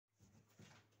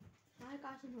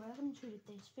guys, and welcome to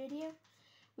today's video.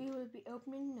 We will be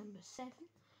opening number 7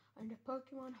 on the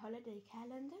Pokémon Holiday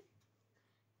Calendar.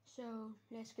 So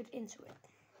let's get into it.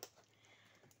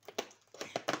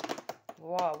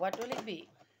 Wow, what will it be?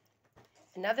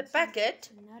 Another packet?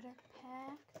 Another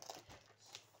pack.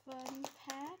 Fun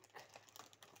pack.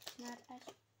 Not as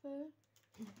full.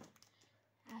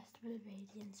 Astral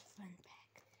Radiance fun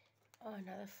pack. Oh,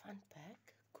 another fun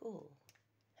pack. Cool.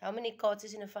 How many cards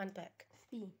is in a fun pack?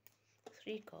 3.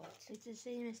 3 cards. It's the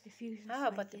same as the fusion.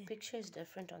 But the picture is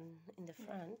different in the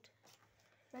front.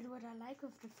 But what I like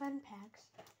of the fun packs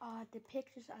are the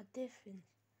pictures are different.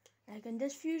 Like on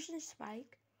this fusion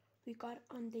spike, we got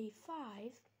on day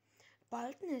 5,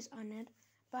 Bolton is on it.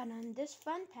 But on this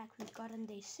fun pack we got on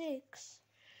day 6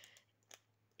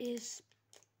 is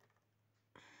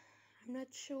I'm not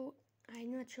sure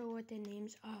what their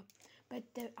names are. But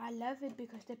I love it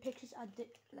because the pictures are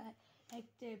like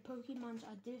the Pokemons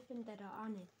are different that are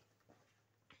on it.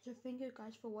 So thank you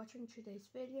guys for watching today's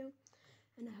video,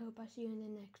 and I hope I see you in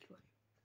the next one.